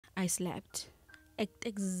I slept. At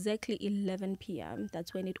exactly 11 p.m.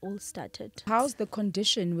 That's when it all started. How's the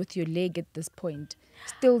condition with your leg at this point?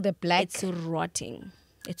 Still the black? It's rotting.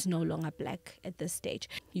 It's no longer black at this stage.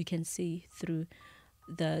 You can see through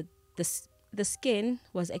the skin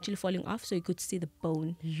was actually falling off, so you could see the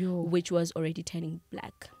bone, which was already turning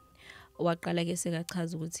black. This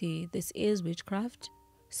is witchcraft.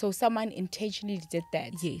 So someone intentionally did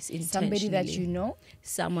that? Yes, intentionally. Somebody that you know?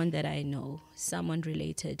 Someone that I know. Someone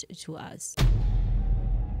related to us.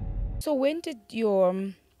 So when did your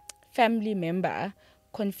family member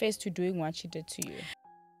confess to doing what she did to you?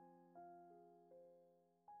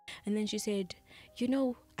 And then she said,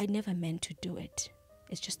 I never meant to do it.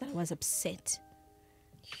 It's just that I was upset.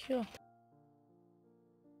 Sure.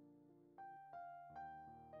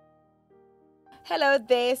 Hello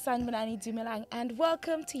there, Sanbonani Dumelang, and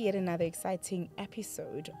welcome to yet another exciting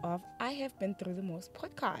episode of I Have Been Through the Most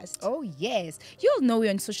podcast. Oh yes, you'll know we're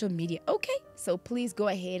on social media, okay? So please go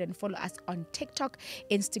ahead and follow us on TikTok,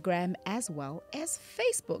 Instagram, as well as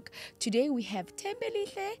Facebook. Today we have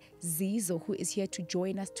Thembelihle Zizo, who is here to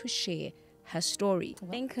join us to share her story.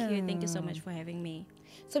 Thank you so much for having me.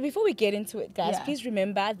 So before we get into it, guys, please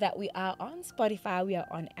remember that we are on Spotify, we are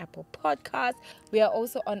on Apple Podcasts, we are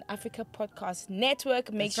also on Africa Podcast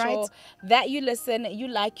Network. Make sure that you listen, you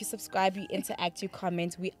like, you subscribe, you interact, you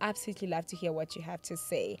comment. We absolutely love to hear what you have to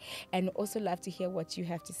say, and also love to hear what you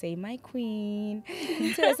have to say, my queen.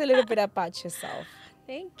 Tell us a little bit about yourself.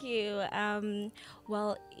 Thank you.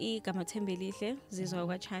 Well, igama Thembelihle Zizo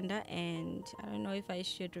Tshanda, and I don't know if I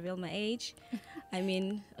should reveal my age. I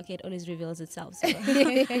mean, okay, it always reveals itself. So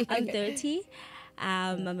I'm 30.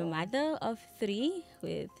 I'm a mother of 3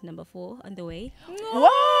 with number 4 on the way. Wow!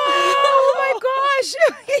 Oh my gosh!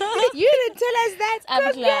 You didn't tell us that.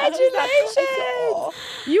 Congratulations!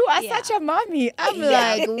 You are such a mommy. I'm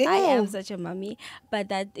like, whoa. I am such a mommy, but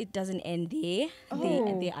that it doesn't end there.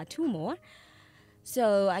 There are 2 more.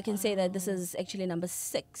 So I can say that this is actually number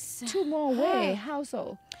 6. 2 more way. How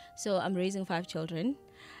so? So I'm raising 5 children.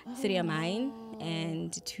 3 are mine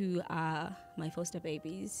and 2 are my foster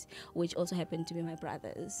babies, which also happen to be my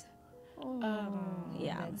brothers.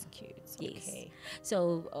 Yeah, that's cute. Yes. Okay.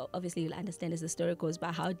 So obviously you'll understand as the story goes,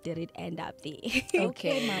 but how did it end up there?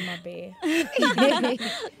 Okay, Mama Bear.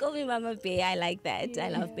 Call me Mama Bear. I like that. I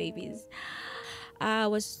love babies. I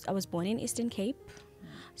was born in Eastern Cape.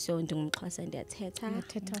 So I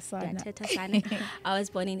was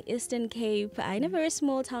born in Eastern Cape in a very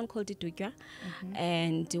small town called Itugya.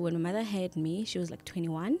 And when my mother had me, she was like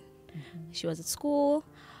 21. She was at school.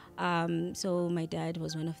 So my dad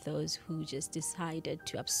was one of those who just decided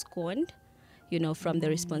to abscond, from the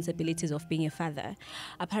responsibilities of being a father.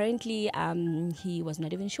 Apparently, he was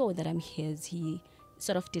not even sure that I'm his. He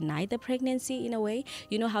sort of denied the pregnancy in a way.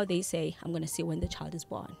 You know how they say, I'm going to see when the child is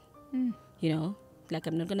born. Like,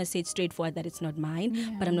 I'm not going to say it straightforward that it's not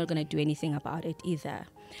mine, but I'm not going to do anything about it either.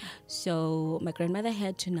 So my grandmother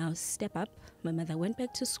had to now step up. My mother went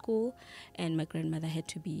back to school, and my grandmother had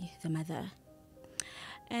to be the mother.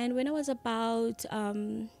 And when I was about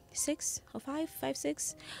 6 or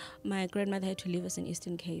 6, my grandmother had to leave us in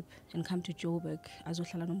Eastern Cape and come to Joburg.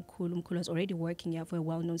 Umkhulu was already working here for a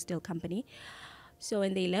well-known steel company. So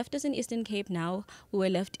when they left us in Eastern Cape now, we were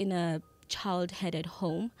left in a child-headed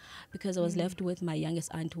home because I was left with my youngest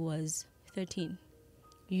aunt who was 13.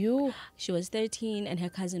 She was 13 and her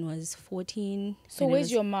cousin was 14. So where's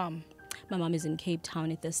your mom? My mom is in Cape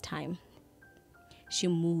Town at this time. She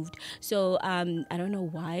moved. So I don't know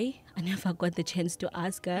why. I never got the chance to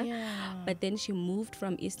ask her. But then she moved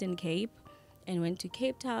from Eastern Cape and went to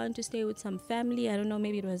Cape Town to stay with some family. I don't know,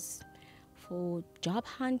 maybe it was for job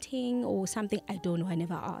hunting or something. I don't know. I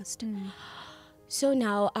never asked. So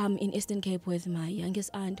now I'm in Eastern Cape with my youngest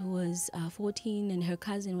aunt who was 14 and her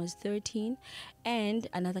cousin was 13 and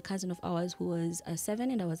another cousin of ours who was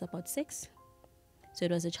 7 and I was about 6. So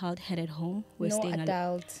it was a child-headed home.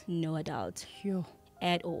 No adult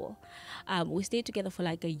at all. We stayed together for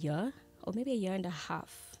like a year or maybe a year and a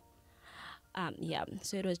half.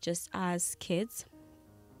 So it was just us kids.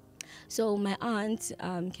 So my aunt,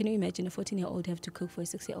 can you imagine a 14-year-old have to cook for a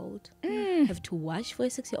 6-year-old? Have to wash for a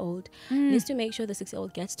 6-year-old? Needs to make sure the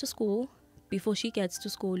 6-year-old gets to school. Before she gets to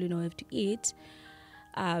school, have to eat.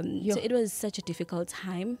 So it was such a difficult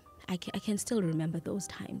time. I can still remember those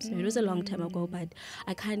times. It was a long time ago, but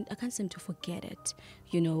I can't seem to forget it.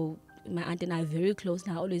 My aunt and I are very close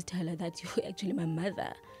now. I always tell her that you're actually my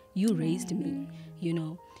mother. You raised me,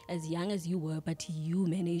 as young as you were, but you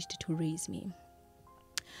managed to raise me.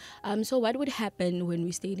 So what would happen when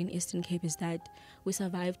we stayed in Eastern Cape is that we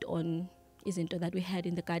survived on izinto that we had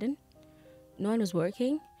in the garden. No one was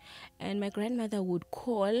working. And my grandmother would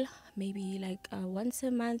call maybe like once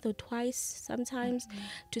a month or twice sometimes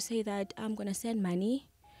to say that I'm going to send money.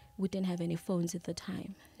 We didn't have any phones at the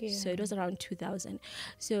time. So it was around 2000.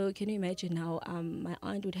 So can you imagine now, my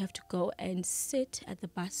aunt would have to go and sit at the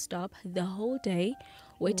bus stop the whole day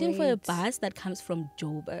waiting for a bus that comes from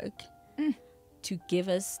Joburg to give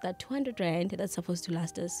us that 200 rand that's supposed to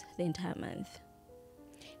last us the entire month.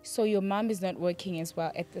 So your mom is not working as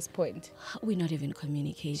well at this point? We're not even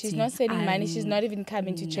communicating. She's not sending money. She's not even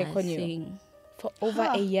coming to check on you? For over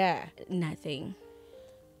a year? Nothing.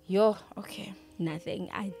 Okay. Nothing.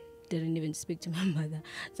 I didn't even speak to my mother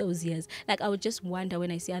those years. Like, I would just wonder when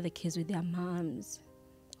I see other kids with their moms,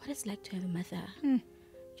 what it's like to have a mother.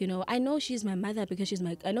 You know, I know she's my mother because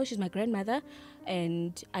I know she's my grandmother,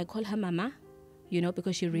 and I call her mama, you know,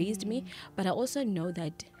 because she raised me. But I also know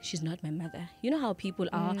that she's not my mother. You know how people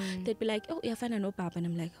are. They'd be like, oh, yeah, fine, I know Papa. And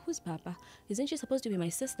I'm like, who's Papa? Isn't she supposed to be my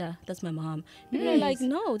sister? That's my mom. People are like,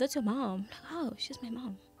 no, that's your mom. Like, oh, she's my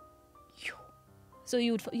mom. So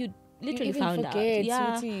you'd literally found out.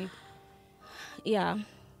 Yeah.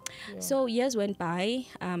 So years went by.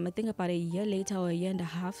 I think about a year later or a year and a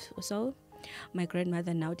half or so, my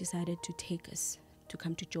grandmother now decided to take us to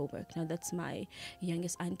come to Joburg. Now that's my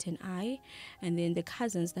youngest aunt and I. And then the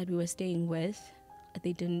cousins that we were staying with,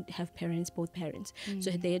 they didn't have parents, both parents.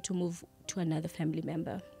 So they had to move to another family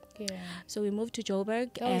member. So we moved to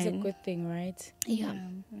Joburg. That was a good thing, right? Yeah.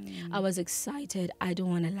 I was excited. I don't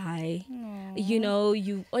want to lie. You know,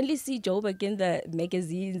 you only see Joburg in the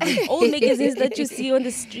magazines, the old magazines that you see on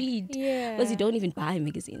the street. Because you don't even buy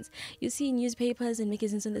magazines. You see newspapers and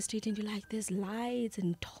magazines on the street and you're like, there's lights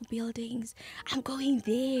and tall buildings. I'm going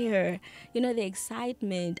there. You know, the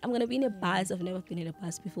excitement. I'm going to be in a bus. I've never been in a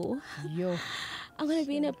bus before. I'm going to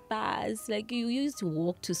be in a bus. Like, you used to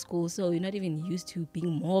walk to school, so you're not even used to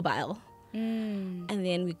being mobile. And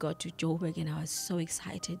then we got to Joburg and I was so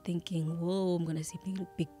excited, thinking, whoa, I'm going to see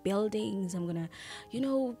big buildings. I'm going to, you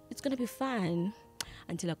know, it's going to be fun.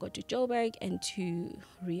 Until I got to Joburg and to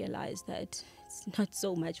realize that it's not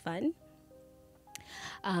so much fun.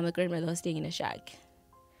 My grandmother was staying in a shack,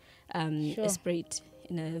 a sprayed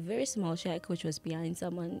in a very small shack which was behind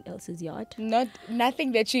someone else's yard.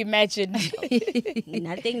 Nothing that you imagined.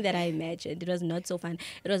 Nothing that I imagined. It was not so fun.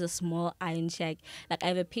 It was a small iron shack. Like, I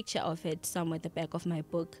have a picture of it somewhere at the back of my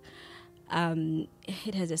book.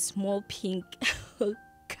 It has a small pink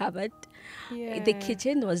cupboard. The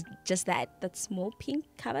kitchen was just that small pink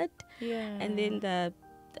cupboard. And then the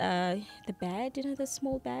bed, you know, the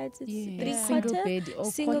small beds. It's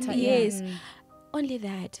single bed. Yes. Only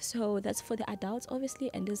that. So that's for the adults,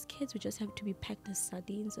 obviously, and as kids, we just have to be packed as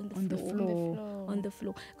sardines on the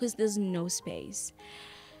floor because there's no space.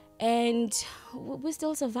 And we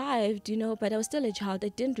still survived, you know, but I was still a child. I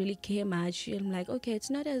didn't really care much. I'm like, okay, it's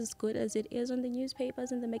not as good as it is on the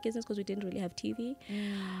newspapers and the magazines because we didn't really have TV.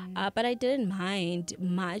 But I didn't mind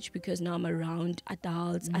much because now I'm around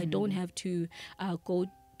adults. I don't have to go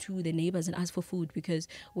to the neighbors and ask for food, because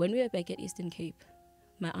when we were back at Eastern Cape,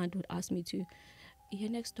 my aunt would ask me to, here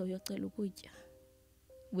next door,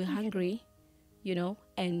 we're hungry, you know,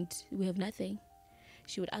 and we have nothing.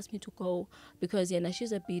 She would ask me to go because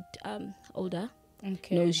she's a bit older.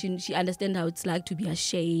 Okay. You know, she understands how it's like to be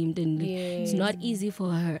ashamed, and it's not easy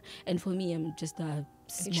for her. And for me, I'm just a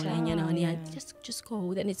small just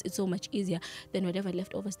go. Then it's so much easier. Then whatever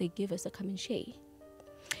leftovers they give us, I come and share.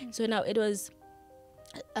 So now it was.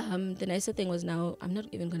 The nicer thing was now I'm not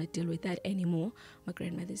even going to deal with that anymore. My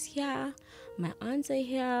grandmother's here, my aunts are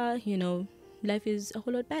here, you know, life is a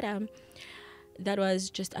whole lot better. That was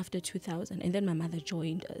just after 2000, and then my mother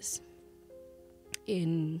joined us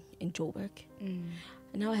in Joburg.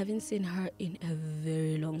 Now I haven't seen her in a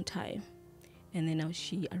very long time. And then now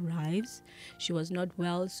she arrives. She was not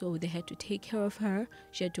well, so they had to take care of her.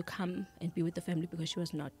 She had to come and be with the family because she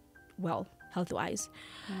was not well health-wise.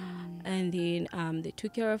 And then they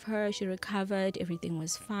took care of her. She recovered. Everything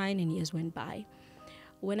was fine, and years went by.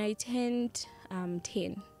 When I turned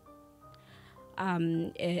 10,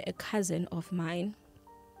 a cousin of mine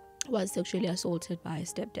was sexually assaulted by a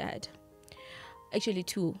stepdad. Actually,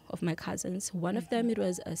 two of my cousins. One of them, it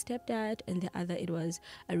was a stepdad, and the other, it was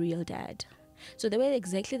a real dad. So they were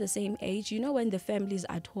exactly the same age. You know, when the families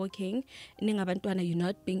are talking, you're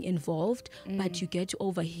not being involved, but you get to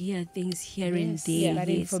overhear things here and there. Yeah, that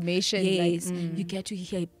information. Yes, you get to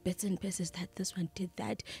hear bits and pieces that this one did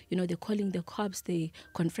that. You know, they're calling the cops, they're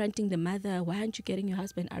confronting the mother. Why aren't you getting your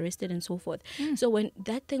husband arrested and so forth? So when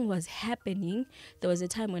that thing was happening, there was a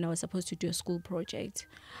time when I was supposed to do a school project,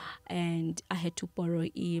 and I had to borrow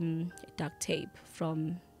duct tape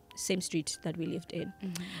from same street that we lived in.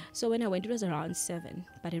 So when I went, it was around 7,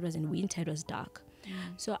 but it was in winter, it was dark.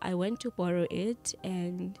 So I went to borrow it,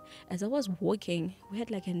 and as I was walking, we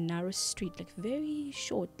had like a narrow street, like very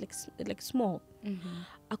short, like small.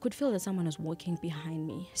 I could feel that someone was walking behind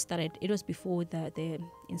me. It was before the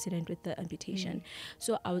incident with the amputation.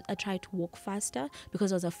 So I tried to walk faster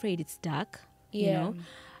because I was afraid it's dark. You know,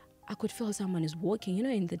 I could feel someone is walking. You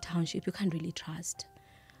know, in the township, you can't really trust.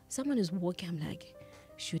 Someone is walking. I'm like,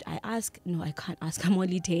 should I ask? No, I can't ask. I'm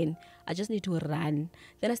only 10. I just need to run.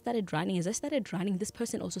 Then I started running. As I started running, this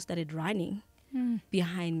person also started running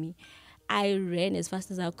behind me. I ran as fast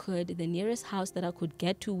as I could. The nearest house that I could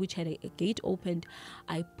get to, which had a gate opened,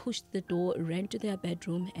 I pushed the door, ran to their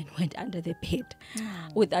bedroom, and went under the bed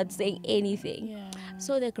without saying anything.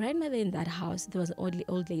 So the grandmother in that house, there was an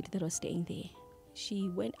old lady that was staying there. She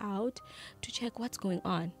went out to check what's going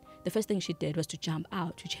on. The first thing she did was to jump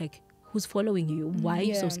out to check who's following you. Why are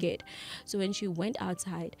you so scared? So when she went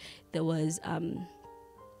outside, there was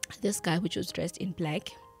this guy which was dressed in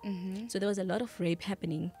black. So there was a lot of rape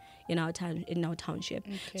happening in our town, in our township.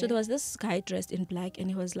 So there was this guy dressed in black, and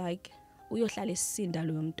he was like, "Uyohlala esinda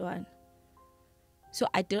lo mntwana." So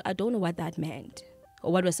I don't know what that meant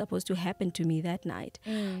or what was supposed to happen to me that night.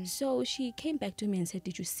 So she came back to me and said,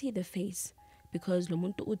 "Did you see the face? Because lo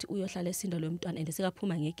muntu uthi uyohlala esinda lo mntwana and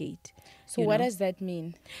sekaphuma ngegate." So what does that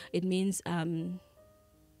mean? It means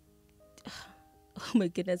oh my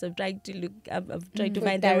goodness, I'm trying to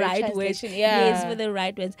find the right words. Yes, for the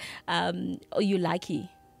right words. Oh, you lucky.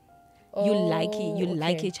 You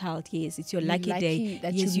like a child. Yes, it's your lucky day.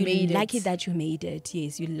 Yes, you're lucky that you made it.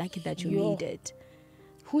 Yes, you're lucky that you made it.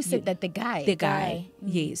 Who said that? The guy. The guy.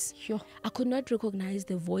 Yes. Sure. I could not recognize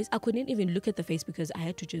the voice. I couldn't even look at the face because I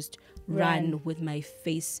had to just run with my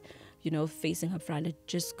face, facing up front. I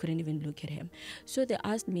just couldn't even look at him. So they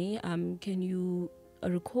asked me, can you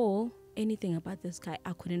recall anything about this guy?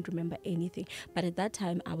 I couldn't remember anything. But at that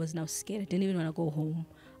time, I was now scared. I didn't even want to go home.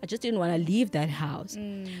 I just didn't want to leave that house.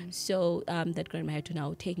 So that grandma had to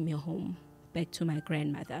now take me home, back to my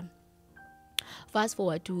grandmother. Fast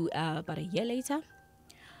forward to about a year later.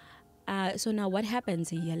 So now what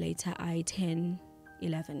happens a year later? I turn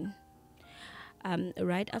 11.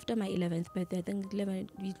 Right after my 11th birthday, I think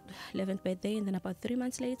 11th birthday, and then about 3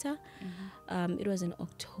 months later, it was in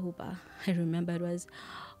October. I remember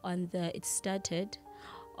it started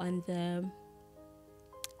on the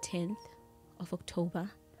 10th of October,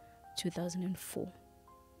 2004.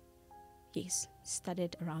 Yes,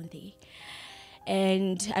 started around there.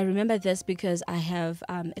 And I remember this because I have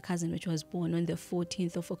a cousin which was born on the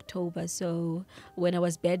 14th of October. So when I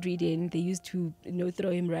was bedridden, they used to throw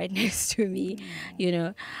him right next to me,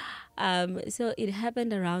 So it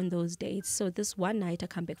happened around those dates. So this one night I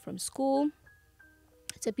come back from school.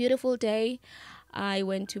 It's a beautiful day. I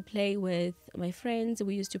went to play with my friends.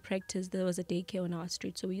 We used to practice. There was a daycare on our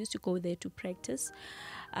street, so we used to go there to practice.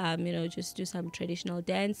 Just do some traditional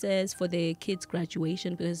dances for the kids'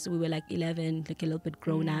 graduation because we were like 11, like a little bit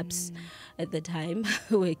grown-ups at the time.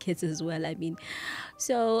 We were kids as well, I mean.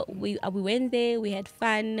 So we went there. We had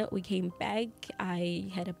fun. We came back.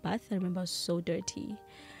 I had a bath. I remember I was so dirty.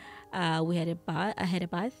 I had a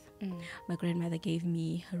bath. My grandmother gave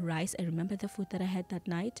me rice. I remember the food that I had that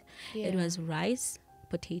night. It was rice,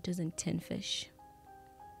 potatoes, and tin fish.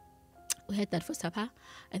 We had that for supper,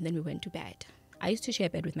 and then we went to bed. I used to share a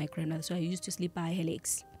bed with my grandmother, so I used to sleep by her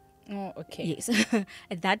legs. Oh, okay. Yes.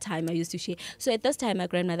 At that time, I used to share. So at this time, my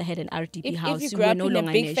grandmother had an RDP house. If you grew up in a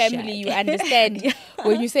big family, you understand.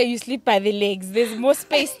 When you say you sleep by the legs, there's more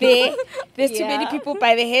space there. There's too many people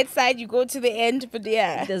by the head side. You go to the end, but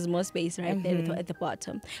there's more space right there at the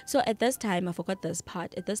bottom. So at this time, I forgot this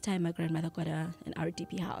part. At this time, my grandmother got an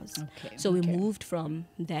RDP house. Okay. So we moved from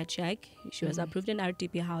that shack. She was approved an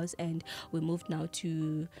RDP house, and we moved now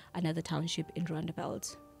to another township in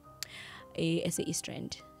Rondebelt. SA East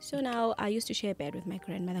Rand. So now I used to share a bed with my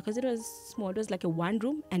grandmother because it was small. It was like a one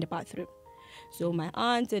room and a bathroom. So my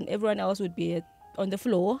aunt and everyone else would be on the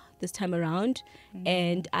floor this time around,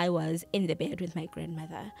 and I was in the bed with my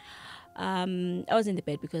grandmother. I was in the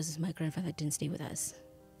bed because my grandfather didn't stay with us.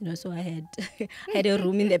 So I had a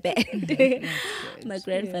room in the bed. My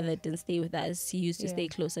grandfather didn't stay with us. He used to stay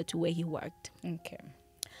closer to where he worked. Okay.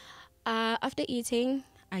 After eating,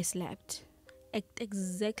 I slept. At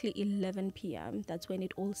exactly 11 p.m. That's when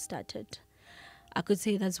it all started. I could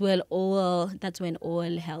say that's when all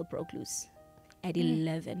hell broke loose. At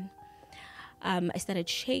 11, I started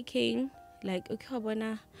shaking. Like, okay,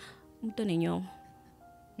 when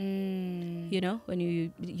when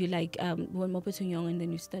you like when more young, and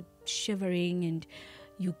then you start shivering, and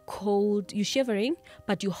you cold, you shivering,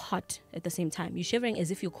 but you're hot at the same time. You're shivering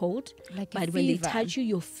as if you're cold, like but when they touch you,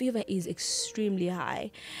 your fever is extremely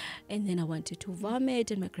high. And then I wanted to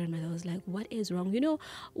vomit, and my grandmother was like, what is wrong? You know,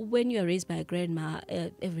 when you're raised by a grandma,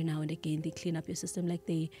 every now and again they clean up your system, like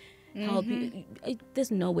they help you.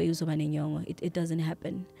 There's no way it doesn't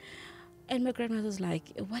happen. And my grandmother was like,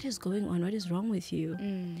 what is going on? What is wrong with you?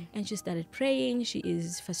 And she started praying. She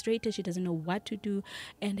is frustrated. She doesn't know what to do.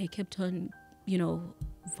 And I kept on, you know,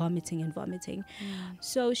 vomiting and vomiting.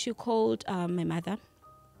 So she called my mother.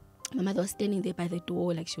 My mother was standing there by the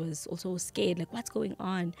door, like she was also scared, like what's going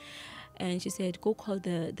on? And she said, go call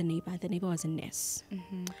the neighbor. The neighbor was a nurse.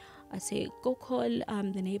 I said, go call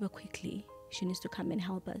the neighbor quickly. She needs to come and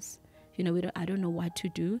help us. You know, I don't know what to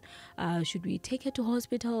do. Should we take her to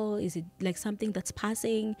hospital? Is it like something that's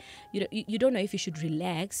passing? You know, you don't know if you should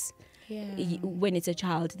relax. When it's a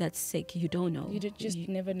child that's sick, you don't know. You just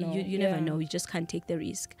never know. You never know. You just can't take the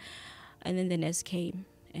risk. And then the nurse came,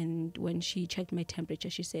 and when she checked my temperature,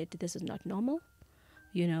 she said, this is not normal.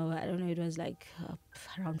 You know, I don't know, it was like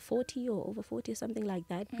around 40 or over 40 or something like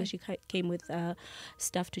that, because she came with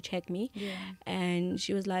stuff to check me. And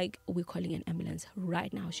she was like, we're calling an ambulance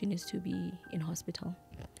right now. She needs to be in hospital.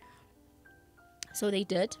 So they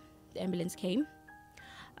did. The ambulance came.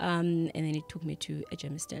 And then it took me to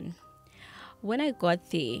Germiston. When I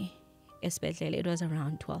got there, especially, it was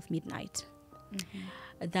around 12 midnight.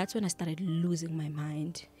 That's when I started losing my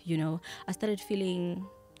mind. You know, I started feeling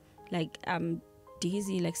like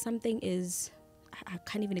dizzy, like something is, I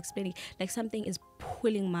can't even explain it, like something is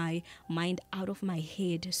pulling my mind out of my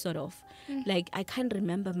head, sort of. Like I can't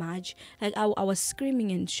remember much. Like I was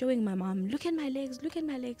screaming and showing my mom, look at my legs,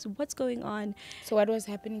 what's going on? So what was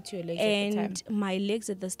happening to your legs at the time? And my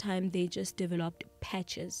legs at this time, they just developed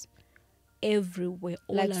patches everywhere,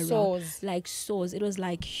 all like around. Sores. Like sores. It was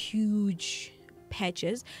like huge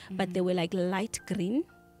patches, but they were like light green,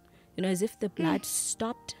 you know, as if the blood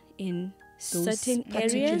stopped in those certain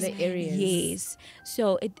particular areas. Yes.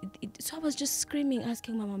 So so I was just screaming,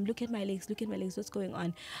 asking my mom, look at my legs, what's going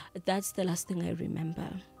on? That's the last thing I remember.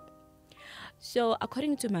 So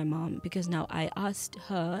according to my mom, because now I asked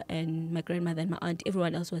her and my grandmother and my aunt,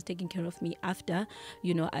 everyone else was taking care of me after,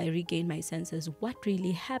 you know, I regained my senses, what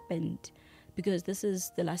really happened? Because this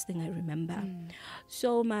is the last thing I remember.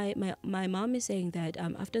 So my mom is saying that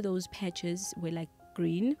after those patches were like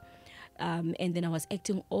green, and then I was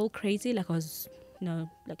acting all crazy, like I was, you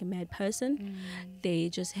know, like a mad person. They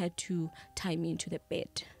just had to tie me into the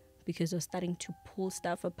bed because I was starting to pull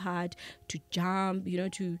stuff apart, to jump, you know,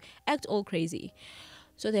 to act all crazy.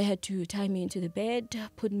 So they had to tie me into the bed,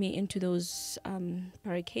 put me into those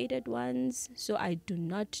barricaded ones so I do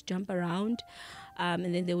not jump around.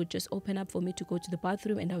 And then they would just open up for me to go to the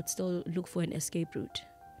bathroom, and I would still look for an escape route.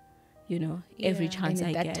 You know, every chance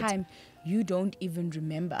I get. At that time, you don't even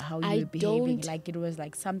remember how you were behaving. Like it was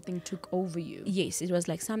like something took over you. Yes, it was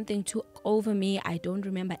like something took over me. I don't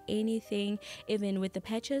remember anything. Even with the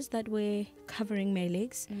patches that were covering my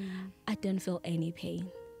legs, I didn't feel any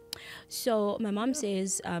pain. So my mom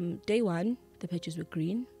says day one, the patches were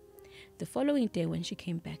green. The following day when she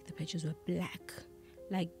came back, the patches were black,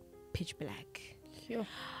 like pitch black.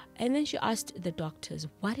 And then she asked the doctors,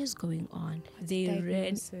 what is going on? They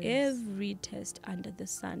ran every test under the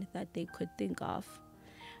sun that they could think of.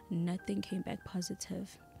 Nothing came back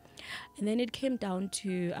positive. And then it came down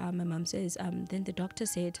to, my mom says, then the doctor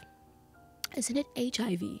said, isn't it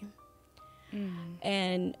HIV?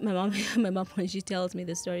 And my mom, when she tells me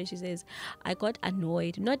the story, she says, I got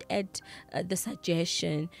annoyed, not at the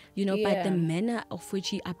suggestion, you know, but the manner of which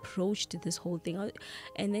he approached this whole thing.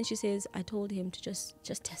 And then she says, I told him to just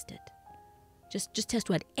test it. Just test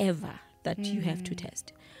whatever that you have to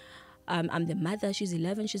test. I'm the mother, she's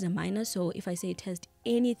 11, she's a minor, so if I say test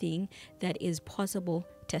anything that is possible,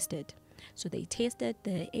 test it. So they tested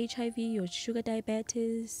the HIV, your sugar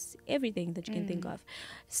diabetes, everything that you can think of.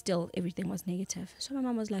 Still, everything was negative. So my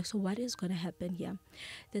mom was like, so what is going to happen here?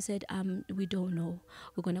 They said, we don't know.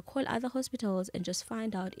 We're going to call other hospitals and just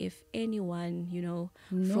find out if anyone, you know,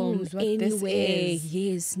 knows from what anywhere, this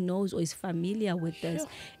is. knows or is familiar with this.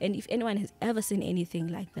 And if anyone has ever seen anything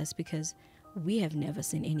like this, because we have never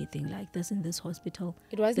seen anything like this in this hospital.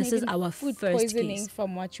 It wasn't this even is our food first poisoning case.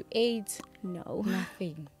 from what you ate. No.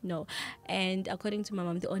 Nothing. No. And according to my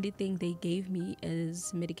mom, the only thing they gave me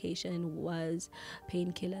as medication was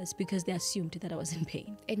painkillers because they assumed that I was in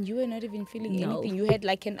pain. And you were not even feeling anything. You had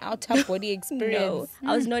like an outer body experience.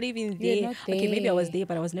 No, I was not even there. Not there. Okay, maybe I was there,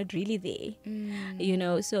 but I was not really there. You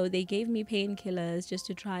know, so they gave me painkillers just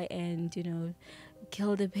to try and, you know,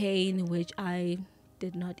 kill the pain, which I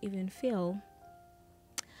did not even feel.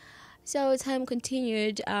 So time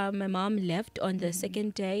continued. My mom left on the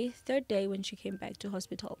second day, third day when she came back to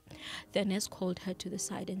hospital. The nurse called her to the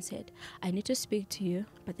side and said, I need to speak to you,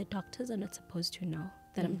 but the doctors are not supposed to know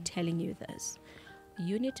that I'm telling you this.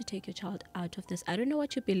 You need to take your child out of this. I don't know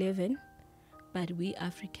what you believe in, but we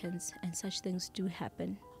Africans and such things do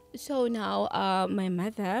happen. So now my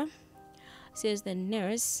mother says the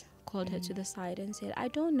nurse called her to the side and said, I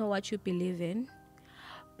don't know what you believe in,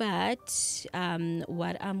 but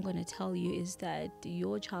what I'm going to tell you is that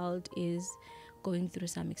your child is going through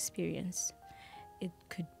some experience. It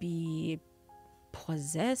could be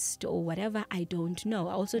possessed or whatever. I don't know.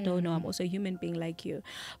 I also don't know. I'm also a human being like you.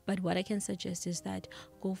 But what I can suggest is that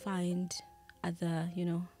go find other,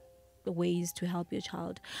 ways to help your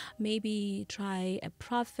child. Maybe try a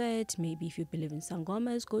prophet. Maybe if you believe in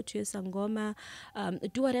sangomas, go to a sangoma.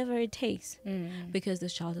 Do whatever it takes because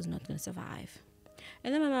this child is not going to survive.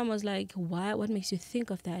 And then my mom was like, why? What makes you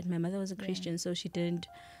think of that? My mother was a Christian, so it didn't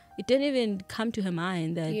even come to her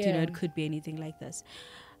mind that, it could be anything like this.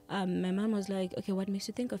 My mom was like, okay, what makes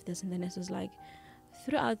you think of this? And the nurse was like,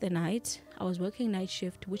 throughout the night, I was working night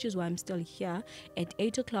shift, which is why I'm still here at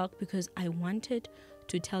 8 o'clock because I wanted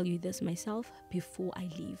to tell you this myself before I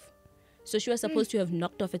leave. So she was supposed to have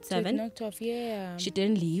knocked off at 7. Knocked off, yeah. She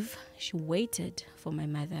didn't leave. She waited for my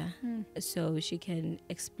mother so she can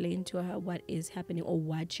explain to her what is happening or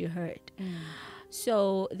what she heard.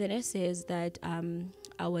 So the nurse says that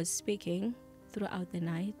I was speaking throughout the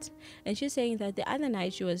night, and she's saying that the other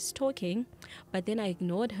night she was talking, but then I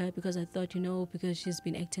ignored her because I thought, because she's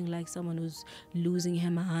been acting like someone who's losing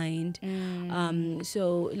her mind.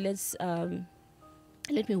 So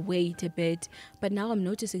let me wait a bit. But now I'm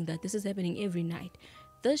noticing that this is happening every night.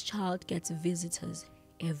 This child gets visitors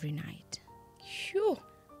every night. Sure.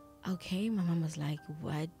 Okay, my mom was like,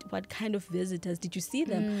 what kind of visitors? Did you see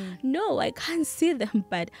them? No, I can't see them,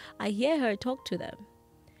 but I hear her talk to them.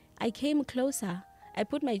 I came closer. I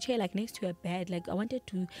put my chair next to her bed. I wanted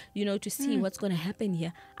to, to see what's going to happen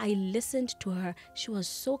here. I listened to her. She was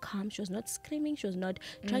so calm. She was not screaming. She was not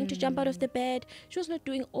trying to jump out of the bed. She was not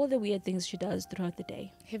doing all the weird things she does throughout the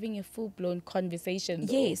day. Having a full-blown conversation,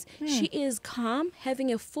 though. Yes. She is calm,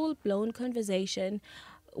 having a full-blown conversation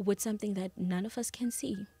with something that none of us can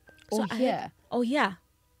see. So oh, yeah.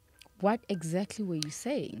 What exactly were you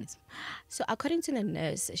saying? So according to the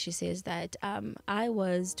nurse, she says that I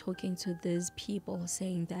was talking to these people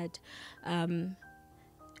saying that,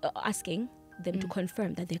 asking them to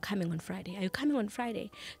confirm that they're coming on Friday. Are you coming on Friday?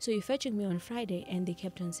 So you're fetching me on Friday. And they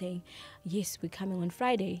kept on saying, yes, we're coming on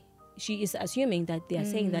Friday. She is assuming that they are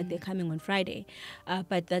saying that they're coming on Friday.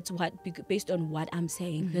 But that's based on what I'm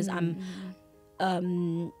saying, because I'm...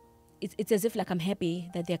 It's as if I'm happy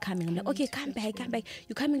that they're coming. I'm like, okay, come back.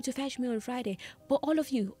 You're coming to fetch me on Friday. But all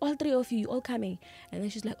 3 of you, all coming. And then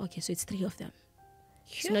she's like, okay, so it's 3 of them.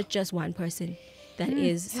 It's not just one person that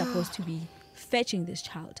is supposed to be fetching this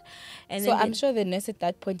child. And so I'm sure the nurse at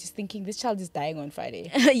that point is thinking, this child is dying on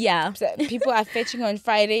Friday. Yeah. So people are fetching on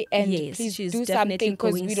Friday and yes, please do something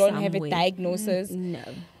because we don't have a diagnosis. No.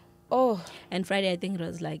 Oh. And Friday, I think it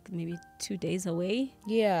was maybe 2 days away.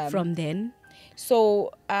 Yeah. From then.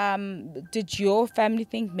 So, did your family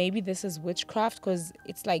think maybe this is witchcraft? Because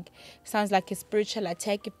it's sounds like a spiritual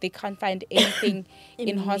attack if they can't find anything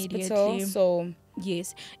in hospital. So,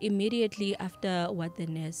 yes, immediately after what the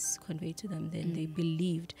nurse conveyed to them, then they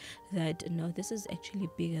believed that no, this is actually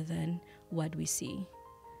bigger than what we see.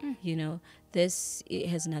 It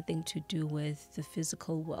has nothing to do with the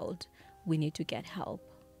physical world. We need to get help.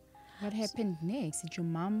 What happened next? Did your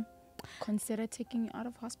mom consider taking you out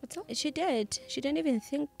of hospital? She did. She didn't even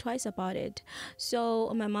think twice about it.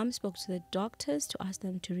 So my mom spoke to the doctors to ask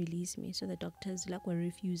them to release me. So the doctors were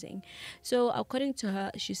refusing. So according to her,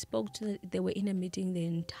 she spoke to they were in a meeting the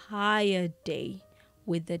entire day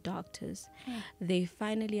with the doctors. They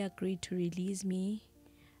finally agreed to release me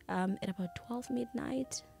at about 12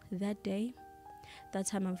 midnight that day. That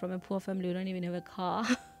time I'm from a poor family. We don't even have a car.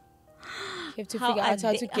 You have to figure out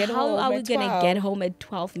how to get home. How are we going to get home at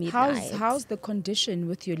 12 midnight? How's the condition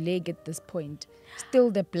with your leg at this point?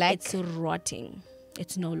 Still the black? It's rotting.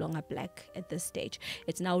 It's no longer black at this stage.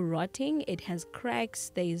 It's now rotting. It has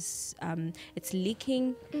cracks. It's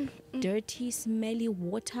leaking dirty, smelly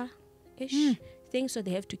water-ish things. So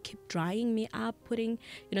they have to keep drying me up, putting,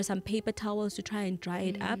 some paper towels to try and dry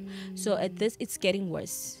it up. So at this, it's getting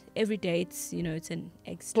worse. Every day it's an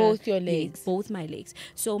extra. Both your legs? Both my legs.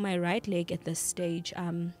 So my right leg at this stage,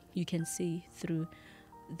 you can see through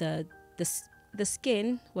the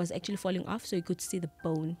skin was actually falling off, so you could see the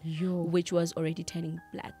bone, which was already turning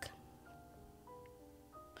black.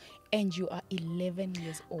 And you are 11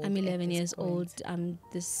 years old. I'm 11 years old. I'm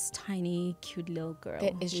this tiny, cute little girl.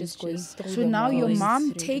 That is just going through. So now your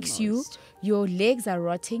mom Through the takes you, most. your legs are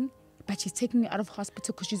rotting, but she's taking you out of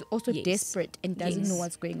hospital because she's also Yes. desperate and doesn't know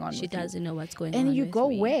what's going on. She with you. doesn't know what's going on. And you with go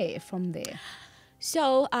me. where from there?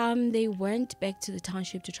 So they went back to the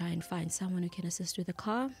township to try and find someone who can assist with the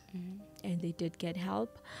car. And they did get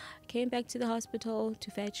help. Came back to the hospital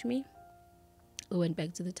to fetch me. We went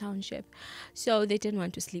back to the township. So they didn't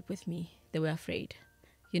want to sleep with me. They were afraid.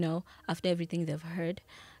 After everything they've heard,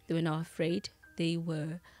 they were now afraid. They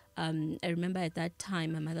were, I remember at that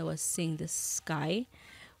time, my mother was seeing this guy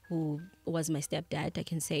who was my stepdad, I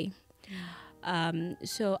can say.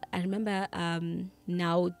 So I remember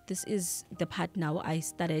now, this is the part now I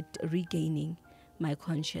started regaining my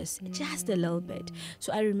conscious just a little bit.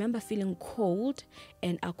 So I remember feeling cold,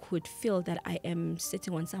 and I could feel that I am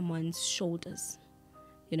sitting on someone's shoulders,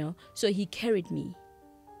 So he carried me,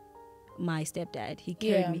 my stepdad. He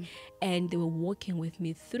carried me, and they were walking with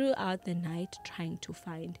me throughout the night trying to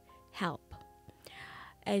find help.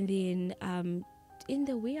 And then in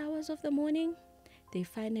the wee hours of the morning, they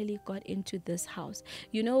finally got into this house.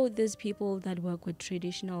 These people that work with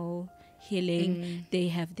traditional healing, they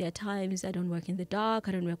have their times. I don't work in the dark.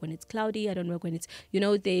 I don't work when it's cloudy. I don't work when it's,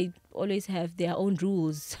 they always have their own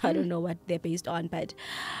rules. I don't know what they're based on, but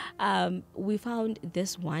we found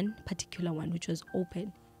this one particular one, which was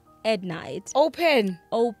open at night. Open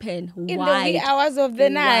wide. In the wee hours of the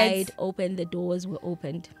night. Wide open. The doors were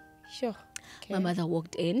opened. Sure. Okay. My mother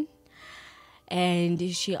walked in. And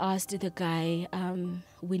she asked the guy,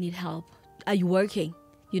 we need help. Are you working?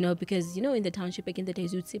 Because, in the township back in the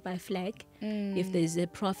days, you'd see by flag. If there's a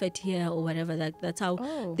prophet here or whatever, that's how.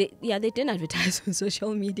 They didn't advertise on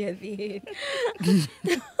social media then.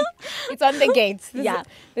 It's on the gates.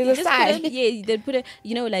 There's a sign. They'd put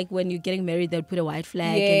like when you're getting married, they'd put a white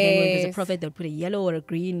flag. And then when there's a prophet, they'll put a yellow or a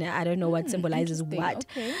green. I don't know what symbolizes what.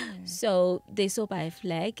 Okay. So they saw by a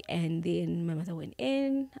flag, and then my mother went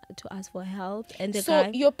in to ask for help. And the So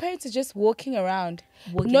guy, your parents are just walking around,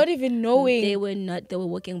 not even knowing. They were not. They were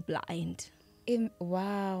walking blind.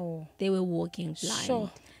 Wow. They were walking blind. Sure.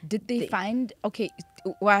 Did they find,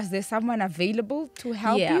 was there someone available to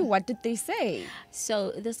help you? What did they say?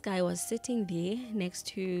 So this guy was sitting there next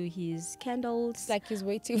to his candles. It's like he's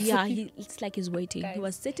waiting for you. It's like he's waiting. Guys. He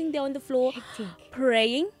was sitting there on the floor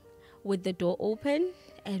praying with the door open.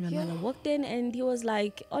 And my mother walked in, and he was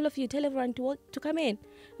like, all of you, tell everyone to come in.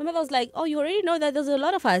 My mother was like, oh, you already know that there's a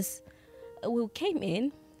lot of us. We came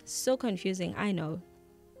in. So confusing, I know.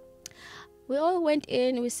 We all went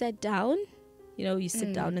in, we sat down. You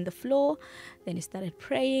sit down on the floor. Then he started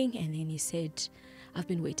praying, and then he said, I've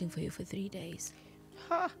been waiting for you for 3 days.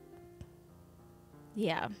 Huh.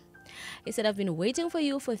 Yeah. He said, I've been waiting for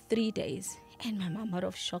you for 3 days. And my mom, out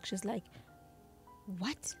of shock, she's like,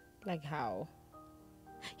 what? Like how?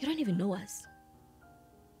 You don't even know us.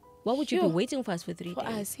 Why would you be waiting for us for 3 days? For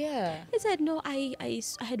us, yeah. He said, no, I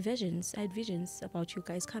had visions. I had visions about you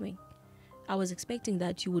guys coming. I was expecting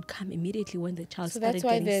that you would come immediately when the child started getting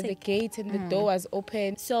sick. So that's why the gate and the door was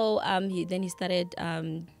open. So he started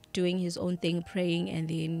doing his own thing, praying, and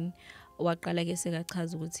then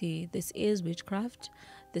this is witchcraft.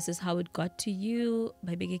 This is how it got to you.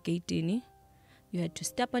 By big gate, you had to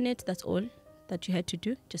step on it. That's all that you had to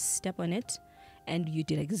do. Just step on it. And you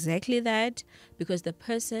did exactly that because the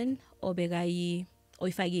person was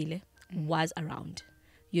around.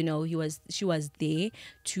 She was there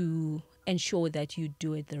to ensure that you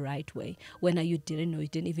do it the right way. When you didn't know, you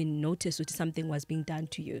didn't even notice that something was being done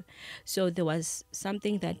to you. So there was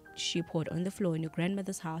something that she poured on the floor in your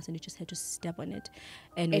grandmother's house, and you just had to step on it.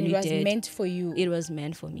 And when it was meant for you. It was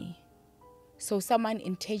meant for me. So someone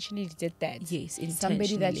intentionally did that? Yes, intentionally.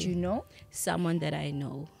 Somebody that you know? Someone that I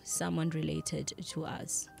know. Someone related to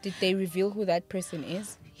us. Did they reveal who that person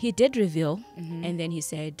is? He did reveal. And then he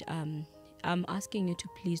said, I'm asking you to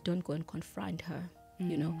please don't go and confront her.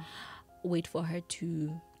 Wait for her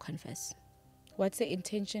to confess. What's the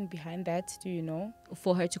intention behind that? Do you know?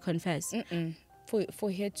 For her to confess.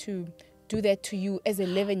 For her to do that to you as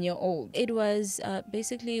 11-year-old. It was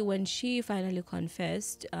basically when she finally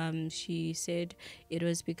confessed, she said it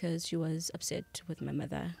was because she was upset with my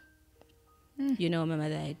mother. My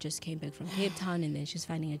mother had just came back from Cape Town, and then she's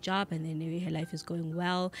finding a job, and then maybe her life is going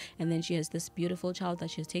well, and then she has this beautiful child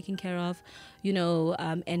that she's taking care of,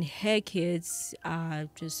 and her kids are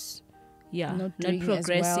just not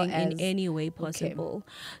progressing in any way possible.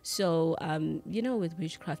 Okay. So with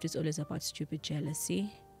witchcraft, it's always about stupid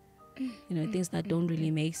jealousy, things that don't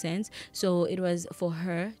really make sense. So it was for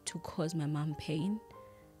her to cause my mom pain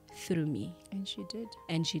through me, and she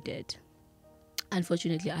did.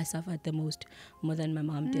 Unfortunately, I suffered the most, more than my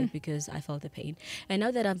mom did, because I felt the pain. And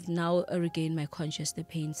now that I've now regained my conscious, the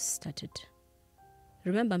pain started.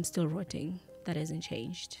 Remember, I'm still rotting. That hasn't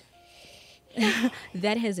changed.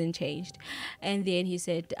 That hasn't changed. And then he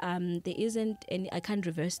said, there isn't any, I can't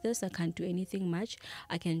reverse this. I can't do anything much.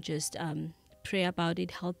 I can just pray about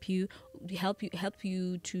it, help you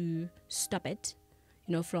to stop it,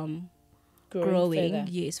 from growing.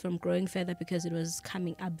 Yes, from growing further, because it was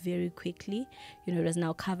coming up very quickly. It was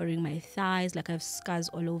now covering my thighs, like I have scars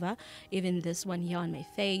all over. Even this one here on my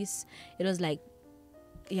face, it was like,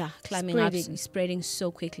 climbing up, spreading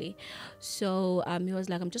so quickly. So he was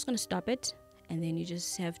like, I'm just going to stop it, and then you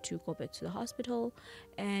just have to go back to the hospital,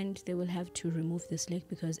 and they will have to remove this leg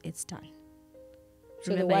because it's done.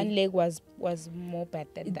 So remember, the one leg was more bad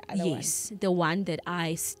than the other one? Yes, the one that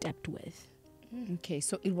I stepped with. Okay,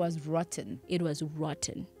 so it was rotten. It was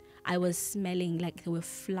rotten. I was smelling like there were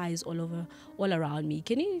flies all around me.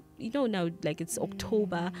 Can you now, like it's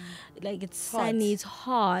October, like it's sunny, it's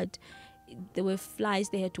hot. There were flies.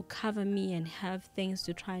 They had to cover me and have things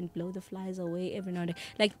to try and blow the flies away every now and then.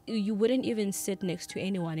 Like, you wouldn't even sit next to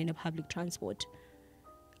anyone in a public transport.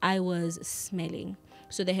 I was smelling.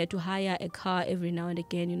 So they had to hire a car every now and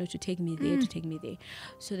again, to take me there,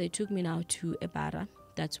 So they took me now to Ebara.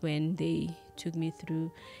 That's when they took me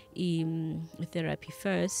through therapy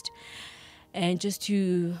first. And just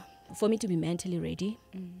for me to be mentally ready.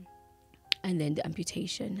 And then the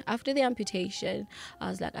amputation. After the amputation, I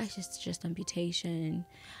was like, just amputation.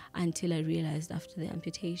 Until I realized after the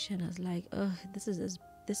amputation, I was like, oh, this is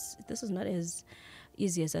not as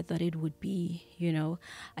easy as I thought it would be.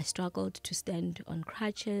 I struggled to stand on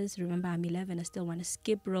crutches. Remember, I'm 11. I still want to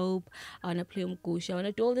skip rope. I want to play umgusha. I want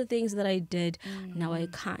to do all the things that I did. Now I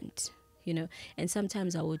can't. And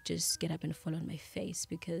sometimes I would just get up and fall on my face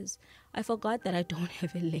because I forgot that I don't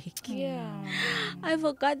have a leg. I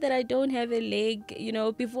forgot that I don't have a leg.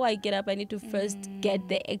 Before I get up, I need to first get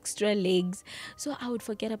the extra legs. So I would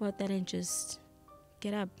forget about that and just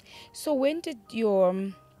get up. So when did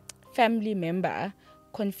your family member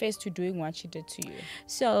confess to doing what she did to you?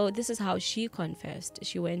 So this is how she confessed.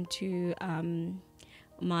 She went to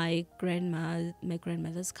my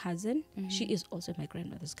grandmother's cousin. She is also my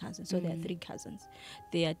grandmother's cousin. So there are 3 cousins.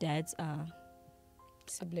 Their dads are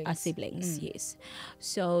siblings. Yes.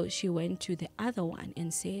 So she went to the other one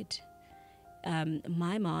and said,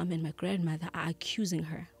 my mom and my grandmother are accusing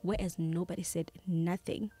her, whereas nobody said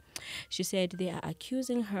nothing. She said they are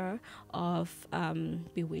accusing her of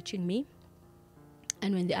bewitching me.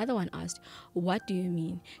 And when the other one asked, what do you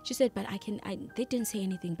mean? She said, but they didn't say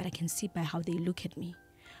anything, but I can see by how they look at me.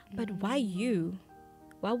 But why you?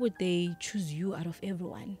 Why would they choose you out of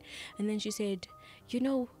everyone? And then she said,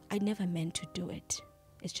 I never meant to do it.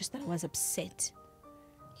 It's just that I was upset.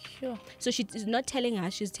 Sure. So she's not telling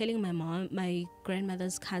us, she's telling my mom, my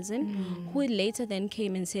grandmother's cousin, who later then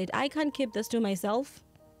came and said, I can't keep this to myself.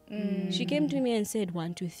 She came to me and said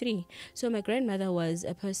 1, 2, 3. So my grandmother was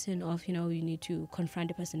a person of, you need to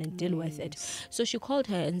confront a person and deal with it. So she called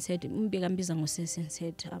her and said,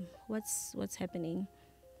 what's happening?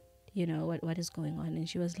 What is going on? And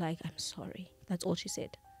she was like, I'm sorry. That's all she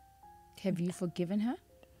said. Have you forgiven her?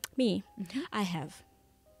 Me? I have.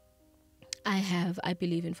 I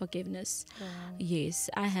believe in forgiveness. Wow. Yes,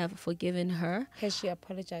 I have forgiven her. Has she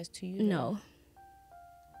apologized to you? No.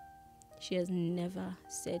 She has never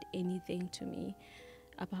said anything to me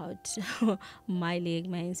about my leg,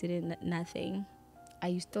 my incident, nothing. Are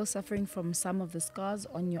you still suffering from some of the scars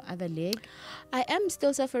on your other leg? I am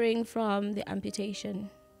still suffering from the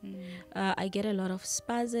amputation. I get a lot of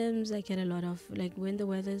spasms. I get a lot of, like, when the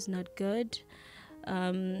weather is not good,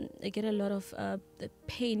 I get a lot of the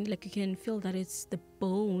pain. Like, you can feel that it's the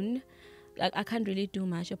bone. Like, I can't really do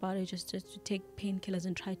much about it, just to take painkillers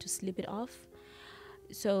and try to sleep it off.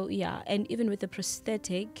 So yeah, and even with the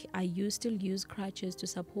prosthetic, I still use crutches to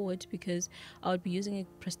support, because I would be using a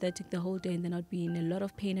prosthetic the whole day and then I'd be in a lot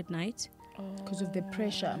of pain at night. Because of the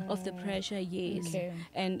pressure. Of the pressure, yes. Okay.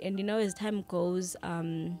 And as time goes,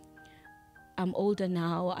 I'm older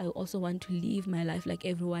now. I also want to live my life like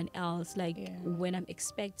everyone else. Like, when I'm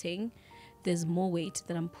expecting, there's more weight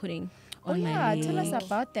that I'm putting on my leg. Tell us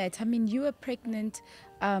about that. I mean, you were pregnant.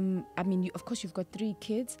 Of course, you've got 3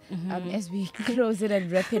 kids. As we close it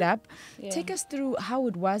and wrap it up, take us through how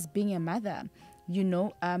it was being a mother.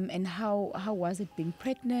 And how was it being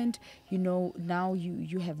pregnant? Now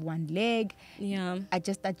you have 1 leg. Yeah.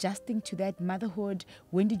 Just adjusting to that motherhood.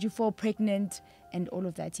 When did you fall pregnant? And all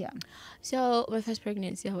of that, So my first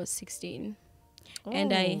pregnancy, I was 16.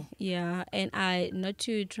 And I not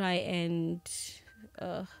to try and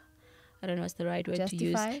I don't know what's the right word to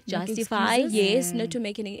use. Make Justify, excuses? yes, not to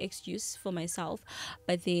make any excuse for myself.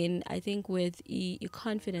 But then I think with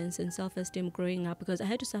confidence and self-esteem growing up, because I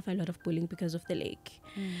had to suffer a lot of bullying because of the leg,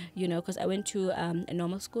 you know, because I went to a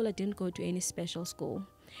normal school. I didn't go to any special school.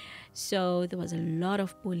 So there was a lot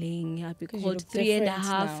of bullying. I'd be called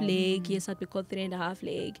 3.5 leg. Yes, I'd be called 3.5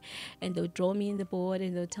 leg. And they would draw me in the board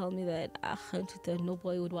and they would tell me that no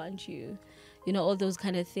boy would want you. You know, all those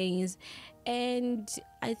kind of things. And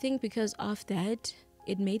I think because of that,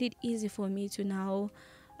 it made it easy for me to now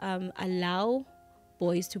allow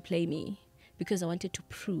boys to play me. Because I wanted to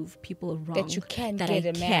prove people wrong. That you can that get I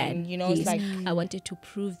a man. You know, yes. it's like... I wanted to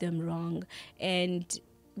prove them wrong. And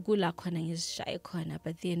gula khona is shy khona,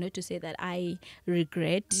 but then not to say that I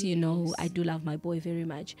regret, you know, I do love my boy very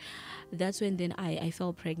much. That's when then I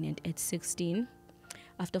fell pregnant at 16.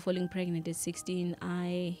 After falling pregnant at 16,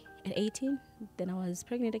 at 18, then I was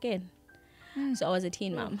pregnant again. So I was a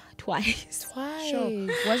teen mom twice. Sure.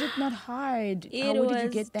 Was it not hard? How did you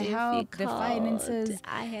get the help, the finances,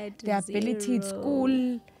 I had the ability at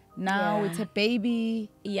school? Now it's a baby.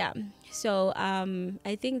 Yeah. So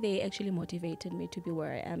I think they actually motivated me to be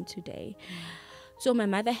where I am today. So my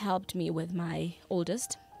mother helped me with my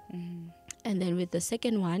oldest. And then with the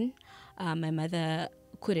second one, my mother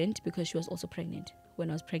couldn't because she was also pregnant when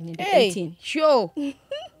I was pregnant at 18. Sure.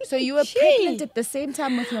 So you were pregnant at the same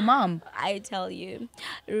time with your mom? I tell you.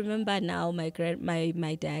 Remember now, my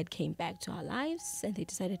dad came back to our lives and they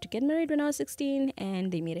decided to get married when I was 16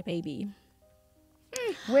 and they made a baby.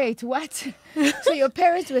 Wait, what? So your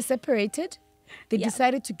parents were separated? They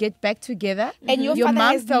decided to get back together? And your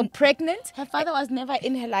mom fell pregnant? Her father was never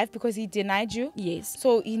in her life because he denied you? Yes.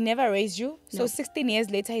 So he never raised you? So 16 years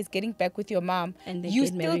later, he's getting back with your mom. And you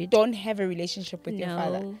still don't have a relationship with your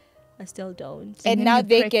father? No, I still don't. And now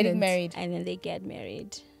they're getting married? And then they get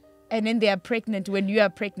married. And then they are pregnant when you are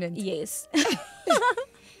pregnant? Yes.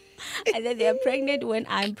 And then they are pregnant when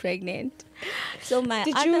I'm pregnant. So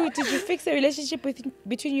did you fix the relationship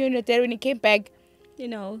between you and your dad when he came back? You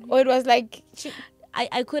know, or it was like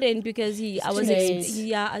I couldn't because I was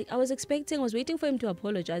expecting, I was waiting for him to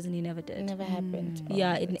apologize and he never did. It never happened.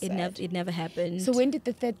 Yeah, it never happened. So when did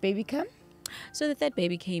the third baby come? So the third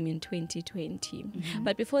baby came in 2020.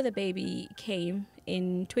 But before the baby came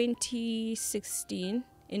in 2016,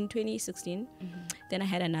 then I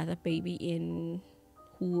had another baby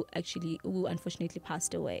who unfortunately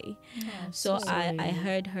passed away. So I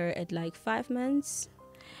heard her at like 5 months.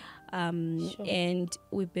 And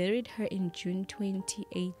we buried her in June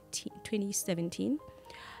 2017.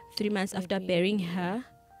 3 months after burying her,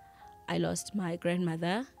 I lost my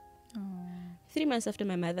grandmother. 3 months after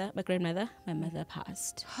my mother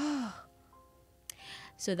passed.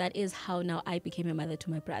 So that is how now I became a mother to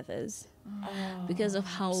my brothers. Because of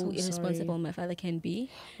how irresponsible my father can be.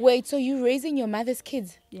 Wait, so you raising your mother's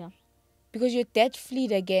kids? Yeah. Because your dad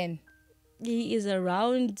fled again? He is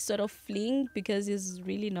around sort of fleeing because he's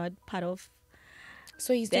really not part of...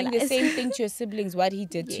 So he's doing the same thing to your siblings what he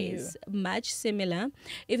did to you? Yes, much similar.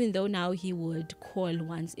 Even though now he would call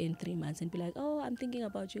once in 3 months and be like, oh, I'm thinking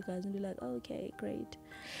about you guys. And be like, oh, okay, great.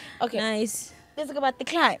 Okay. Nice. Let's talk about The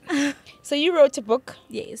Climb. So you wrote a book.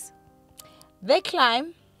 Yes. The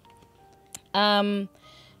Climb.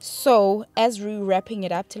 So as we're wrapping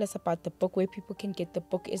it up, tell us about the book, where people can get the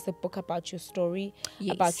book. Is the book about your story,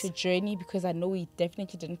 about your journey? Because I know we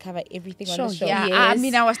definitely didn't cover everything on the show. Yeah, Yes. I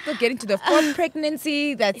mean, I was still getting to the fourth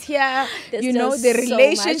pregnancy that's here. There's you know, still the so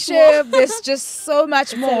relationship. There's just so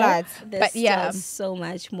much more. lot. There's still so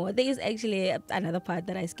much more. There is actually another part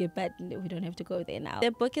that I skipped, but we don't have to go there now. The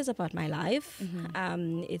book is about my life.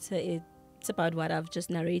 It's about what I've just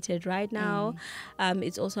narrated right now.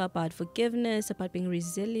 It's also about forgiveness, about being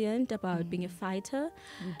resilient, about being a fighter.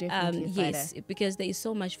 Yes, because there is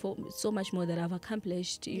so much more that I've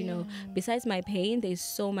accomplished. You know, besides my pain, there's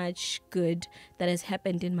so much good that has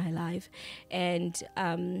happened in my life, and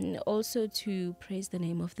also to praise the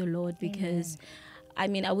name of the Lord because. I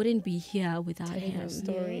mean, I wouldn't be here without him.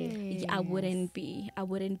 Story. I wouldn't be.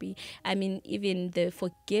 I mean, even the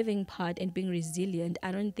forgiving part and being resilient,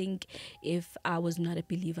 I don't think if I was not a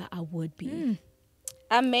believer, I would be.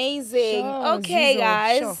 Amazing. Okay,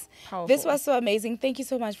 guys. This was so amazing. Thank you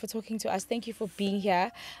so much for talking to us. Thank you for being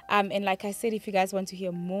here. And like I said, if you guys want to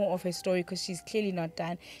hear more of her story, because she's clearly not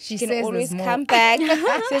done, she can always come back.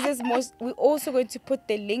 We're also going to put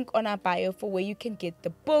the link on our bio for where you can get the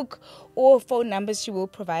book or phone numbers. She will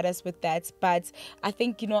provide us with that. But I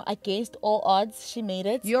think, you know, against all odds, she made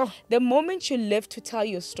it. The moment you live to tell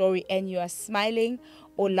your story and you are smiling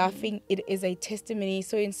or laughing, it is a testimony.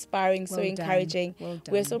 So inspiring, so encouraging.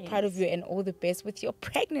 We're so proud of you, and all the best with your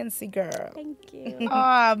pregnancy, girl. Thank you.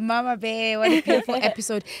 Oh, Mama Bear, what a beautiful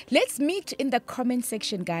episode. Let's meet in the comment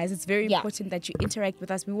section, guys. It's very important that you interact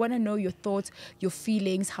with us. We want to know your thoughts, your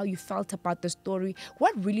feelings, how you felt about the story,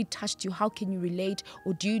 what really touched you, how can you relate,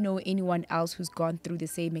 or do you know anyone else who's gone through the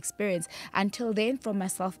same experience? Until then, from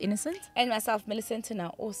myself, Innocent, and myself, Millicent, and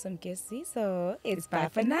our awesome guest, Zizo, it's bye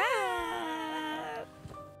for now.